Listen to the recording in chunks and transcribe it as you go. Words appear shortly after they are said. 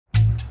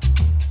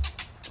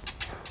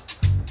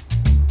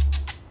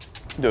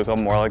Do a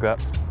couple more like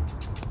that.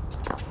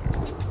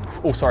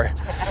 Oh, sorry.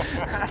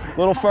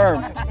 Little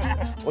firm.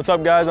 What's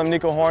up, guys? I'm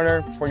Nico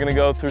Hoerner. We're gonna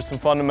go through some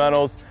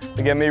fundamentals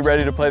to get me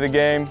ready to play the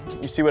game.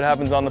 You see what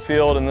happens on the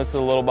field, and this is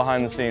a little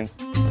behind the scenes.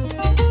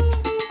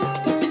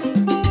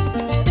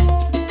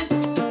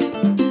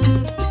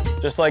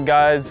 Just like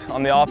guys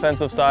on the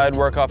offensive side,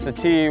 work off the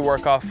tee,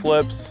 work off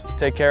flips,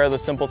 take care of the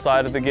simple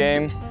side of the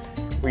game.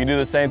 We can do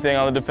the same thing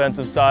on the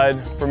defensive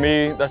side. For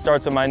me, that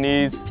starts at my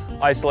knees,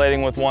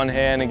 isolating with one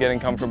hand and getting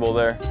comfortable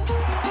there.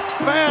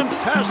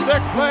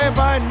 Fantastic play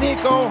by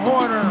Nico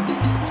Hoerner.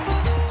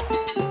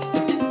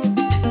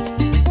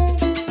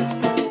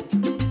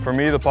 For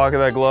me, the pocket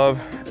of that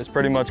glove is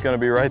pretty much going to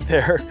be right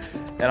there.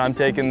 And I'm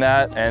taking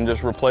that and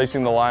just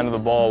replacing the line of the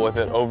ball with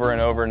it over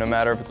and over, no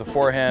matter if it's a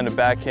forehand, a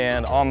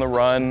backhand, on the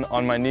run,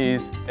 on my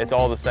knees, it's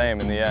all the same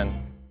in the end.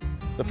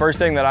 The first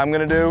thing that I'm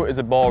gonna do is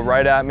a ball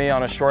right at me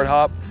on a short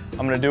hop.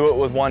 I'm gonna do it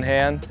with one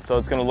hand, so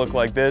it's gonna look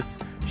like this.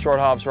 Short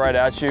hop's right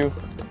at you,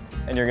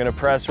 and you're gonna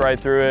press right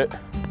through it.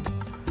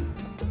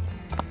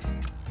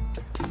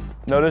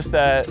 Notice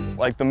that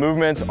the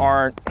movements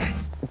aren't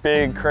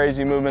big,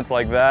 crazy movements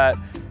like that.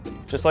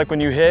 Just like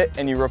when you hit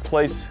and you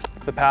replace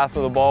the path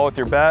of the ball with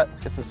your bat,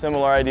 it's a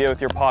similar idea with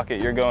your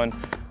pocket. You're going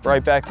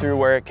right back through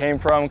where it came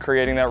from,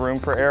 creating that room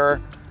for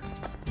error,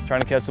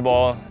 trying to catch the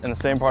ball in the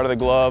same part of the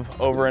glove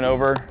over and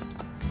over,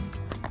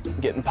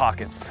 getting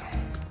pockets.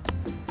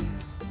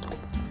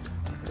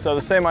 So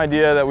the same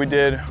idea that we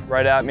did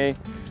right at me,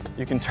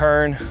 you can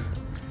turn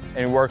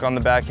and work on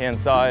the backhand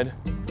side.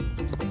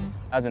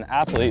 As an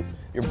athlete,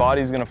 your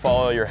body's gonna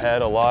follow your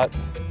head a lot.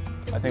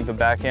 I think the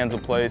backhand's a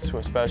place,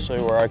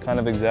 especially where I kind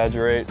of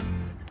exaggerate.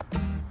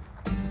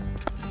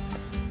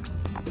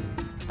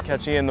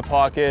 Catching it in the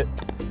pocket,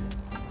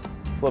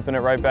 flipping it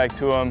right back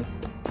to him.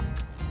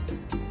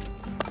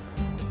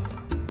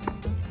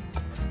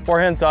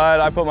 Forehand side,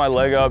 I put my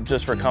leg up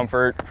just for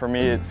comfort. For me,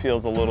 it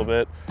feels a little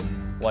bit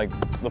like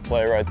the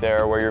play right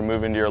there where you're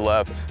moving to your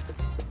left.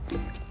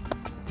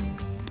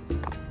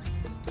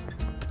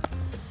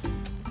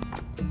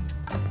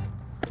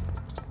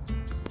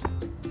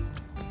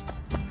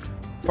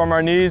 From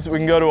our knees, we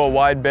can go to a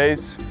wide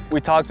base. We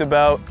talked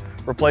about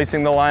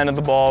replacing the line of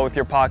the ball with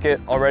your pocket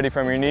already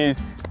from your knees.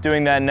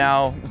 Doing that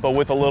now, but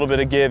with a little bit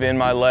of give in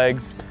my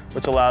legs,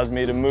 which allows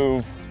me to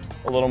move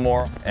a little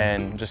more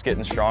and just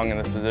getting strong in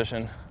this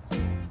position.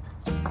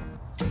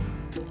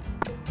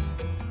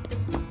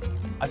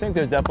 I think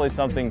there's definitely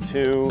something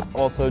to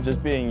also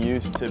just being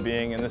used to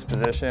being in this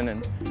position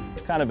and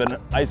kind of an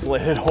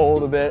isolated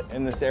hold a bit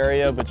in this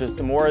area, but just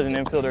the more as an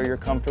infielder you're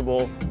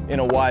comfortable in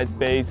a wide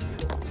base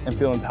and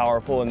feeling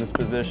powerful in this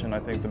position, I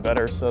think the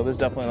better. So there's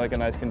definitely a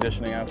nice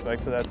conditioning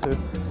aspect to that too.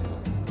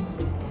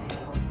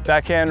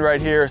 Backhand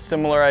right here,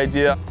 similar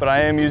idea, but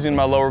I am using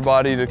my lower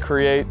body to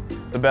create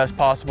the best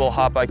possible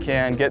hop I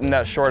can, getting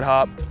that short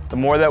hop. The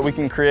more that we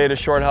can create a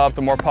short hop,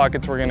 the more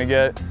pockets we're gonna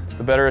get,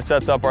 the better it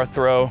sets up our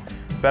throw,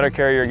 better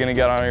carry you're gonna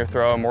get on your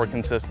throw, and more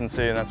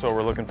consistency, and that's what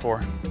we're looking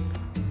for.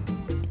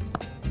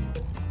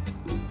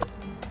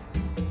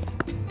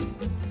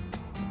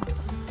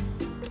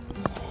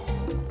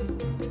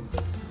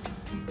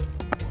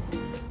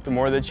 The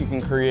more that you can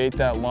create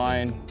that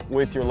line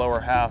with your lower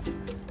half,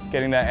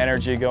 getting that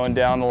energy going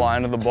down the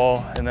line of the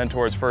ball and then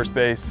towards first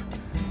base,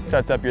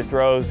 sets up your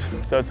throws,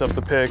 sets up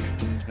the pick,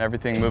 and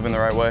everything moving the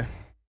right way.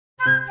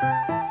 Hoerner,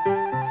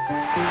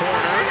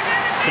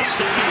 the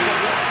second,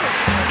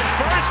 return to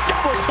first,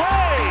 double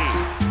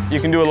play! You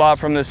can do a lot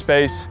from this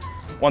space.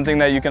 One thing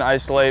that you can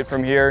isolate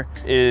from here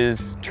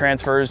is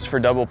transfers for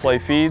double play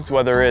feeds,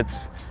 whether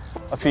it's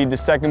a feed to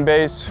second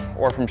base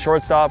or from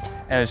shortstop,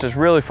 and it's just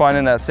really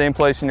finding that same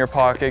place in your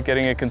pocket,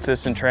 getting a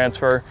consistent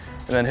transfer,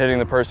 and then hitting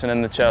the person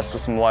in the chest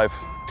with some life.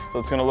 So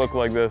it's gonna look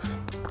like this.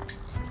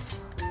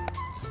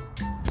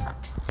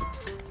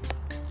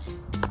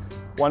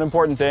 One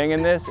important thing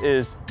in this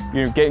is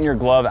you're getting your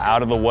glove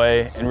out of the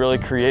way and really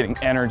creating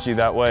energy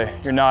that way.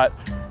 You're not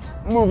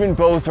moving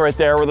both right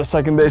there where the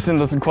second baseman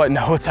doesn't quite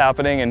know what's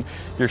happening, and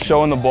you're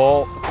showing the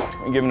ball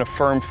and giving a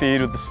firm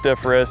feed with the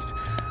stiff wrist.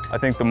 I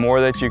think the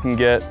more that you can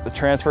get the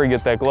transfer,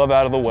 get that glove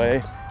out of the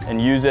way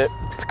and use it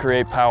to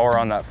create power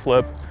on that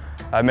flip,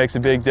 it makes a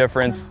big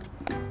difference.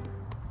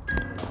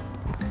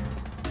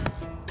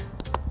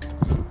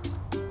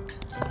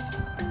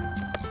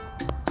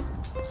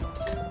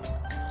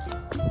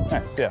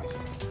 Nice, yeah.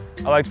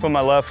 I like to put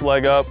my left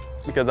leg up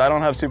because I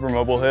don't have super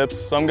mobile hips.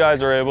 Some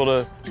guys are able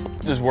to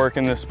just work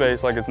in this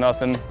space like it's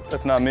nothing.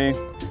 That's not me.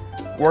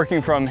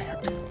 Working from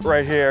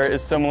right here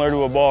is similar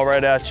to a ball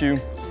right at you.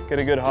 Get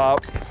a good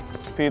hop,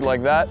 feed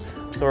like that.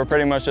 So we're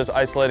pretty much just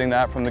isolating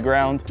that from the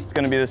ground. It's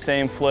gonna be the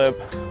same flip.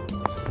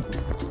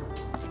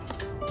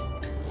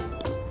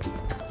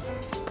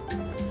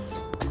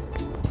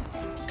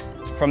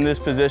 From this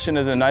position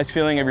is a nice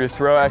feeling of your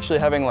throw actually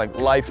having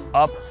life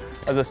up.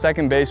 As a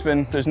second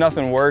baseman, there's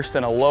nothing worse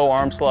than a low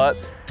arm slot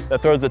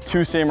that throws a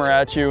two-seamer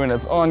at you and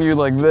it's on you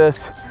like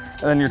this,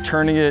 and then you're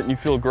turning it and you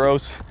feel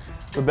gross.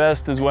 The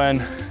best is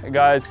when a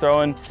guy is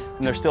throwing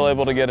and they're still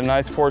able to get a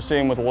nice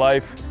four-seam with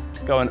life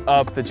going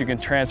up that you can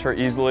transfer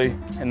easily.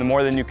 And the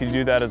more that you can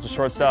do that as a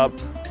shortstop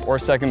or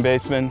second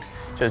baseman,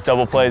 just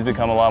double plays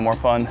become a lot more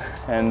fun.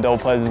 And double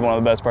plays is one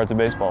of the best parts of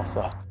baseball,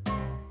 so.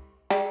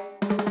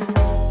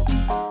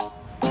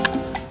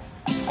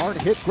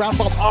 Hard hit ground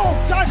ball.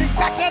 Oh, diving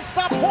backhand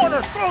stop.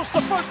 Hoerner throws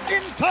to first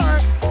in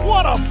time.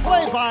 What a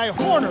play by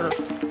Hoerner.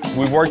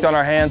 We've worked on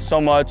our hands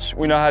so much.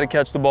 We know how to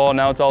catch the ball.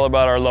 Now it's all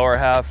about our lower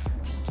half.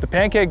 The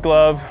pancake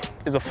glove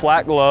is a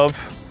flat glove.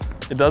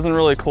 It doesn't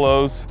really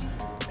close,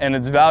 and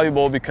it's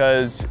valuable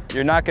because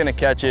you're not gonna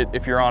catch it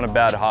if you're on a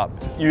bad hop.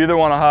 You either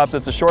want a hop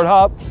that's a short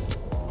hop,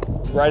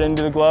 right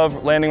into the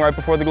glove, landing right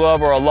before the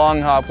glove, or a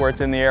long hop where it's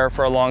in the air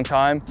for a long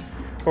time.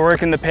 We're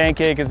working the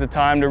pancake as a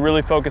time to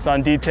really focus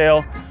on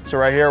detail. So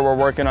right here, we're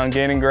working on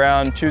gaining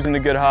ground, choosing a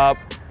good hop,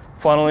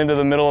 funneling to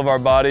the middle of our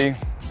body,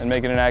 and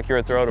making an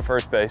accurate throw to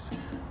first base.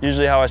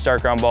 Usually how I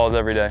start ground balls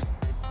every day.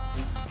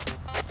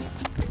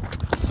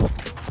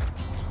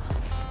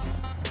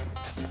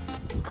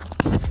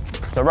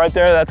 So right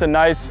there, that's a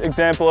nice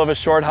example of a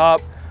short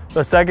hop.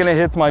 The second it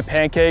hits my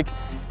pancake,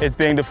 it's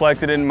being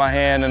deflected into my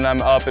hand and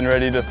I'm up and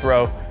ready to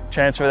throw.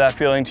 Transfer that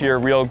feeling to your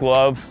real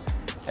glove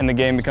and the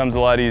game becomes a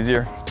lot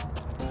easier.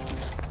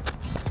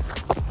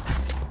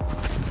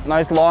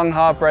 Nice long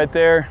hop right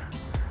there,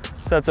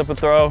 sets up a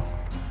throw.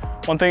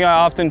 One thing I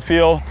often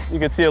feel, you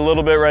can see a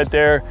little bit right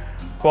there,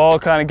 ball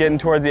kind of getting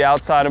towards the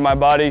outside of my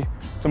body.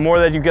 The more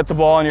that you get the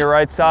ball on your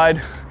right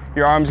side,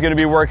 your arm's gonna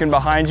be working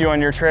behind you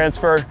on your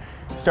transfer.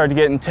 Start to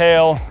get in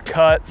tail,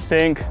 cut,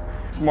 sink.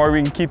 The more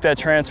we can keep that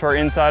transfer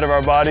inside of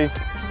our body,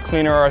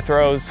 cleaner our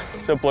throws,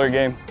 simpler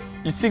game.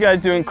 You see guys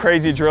doing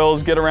crazy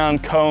drills, get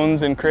around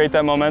cones and create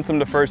that momentum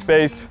to first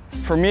base.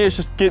 For me, it's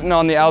just getting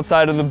on the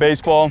outside of the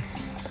baseball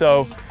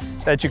so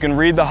that you can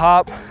read the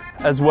hop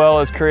as well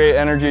as create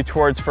energy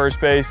towards first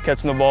base,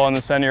 catching the ball in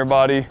the center of your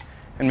body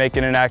and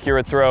making an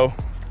accurate throw.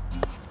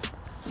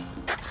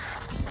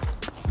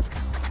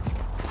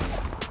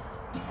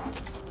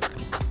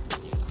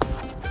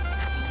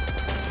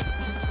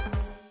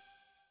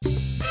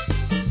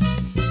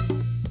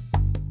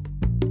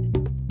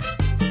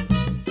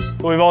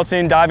 So we've all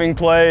seen diving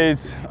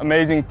plays,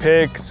 amazing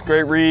picks,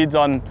 great reads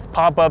on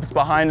pop-ups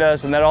behind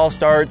us, and that all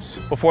starts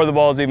before the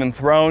ball is even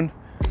thrown,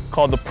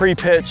 called the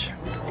pre-pitch.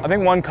 I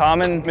think one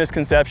common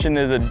misconception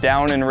is a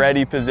down and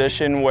ready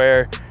position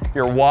where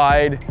you're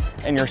wide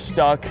and you're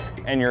stuck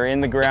and you're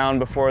in the ground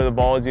before the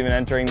ball is even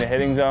entering the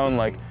hitting zone.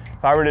 Like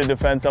if I were to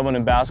defend someone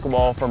in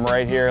basketball from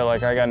right here,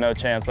 like I got no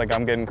chance, like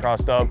I'm getting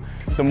crossed up.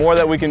 The more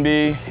that we can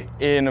be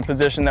in a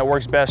position that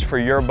works best for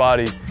your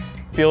body,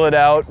 feel it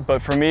out,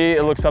 but for me,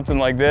 it looks something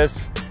like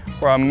this,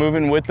 where I'm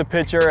moving with the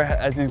pitcher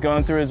as he's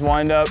going through his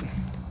windup,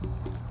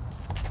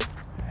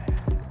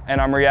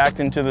 and I'm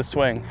reacting to the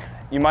swing.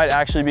 You might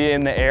actually be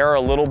in the air a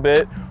little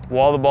bit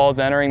while the ball's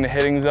entering the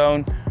hitting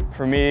zone.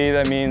 For me,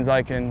 that means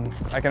I can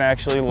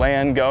actually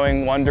land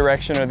going one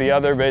direction or the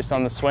other based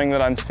on the swing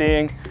that I'm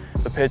seeing,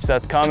 the pitch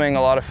that's coming,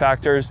 a lot of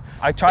factors.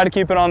 I try to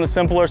keep it on the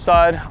simpler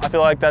side. I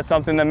feel like that's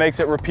something that makes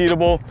it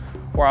repeatable,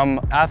 where I'm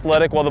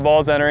athletic while the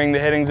ball's entering the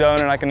hitting zone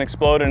and I can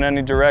explode in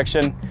any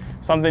direction.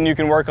 Something you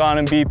can work on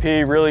in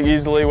BP really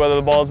easily, whether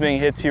the ball's being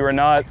hit to you or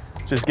not.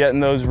 Just getting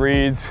those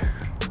reads,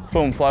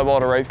 boom, fly ball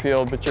to right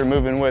field, but you're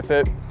moving with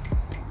it.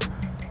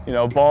 You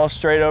know, ball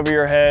straight over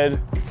your head.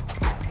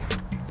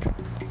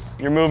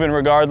 You're moving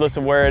regardless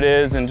of where it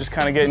is and just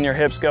kind of getting your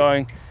hips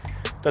going.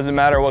 Doesn't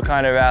matter what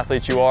kind of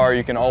athlete you are,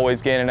 you can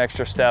always gain an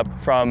extra step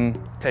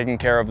from taking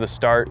care of the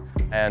start.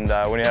 And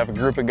when you have a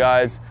group of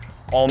guys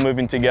all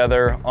moving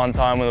together on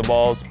time when the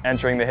ball's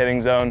entering the hitting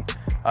zone,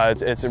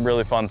 it's a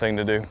really fun thing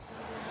to do.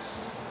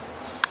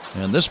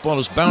 And this ball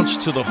is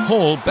bounced to the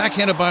hole,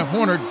 backhanded by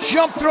Hoerner,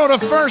 jump throw to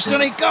first,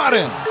 and he got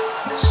him.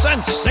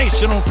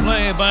 Sensational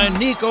play by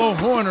Nico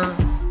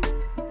Hoerner.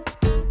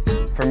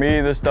 For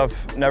me, this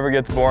stuff never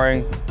gets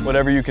boring.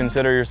 Whatever you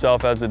consider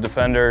yourself as a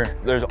defender,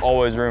 there's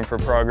always room for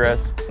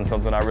progress, and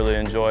something I really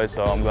enjoy,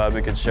 so I'm glad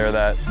we could share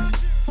that.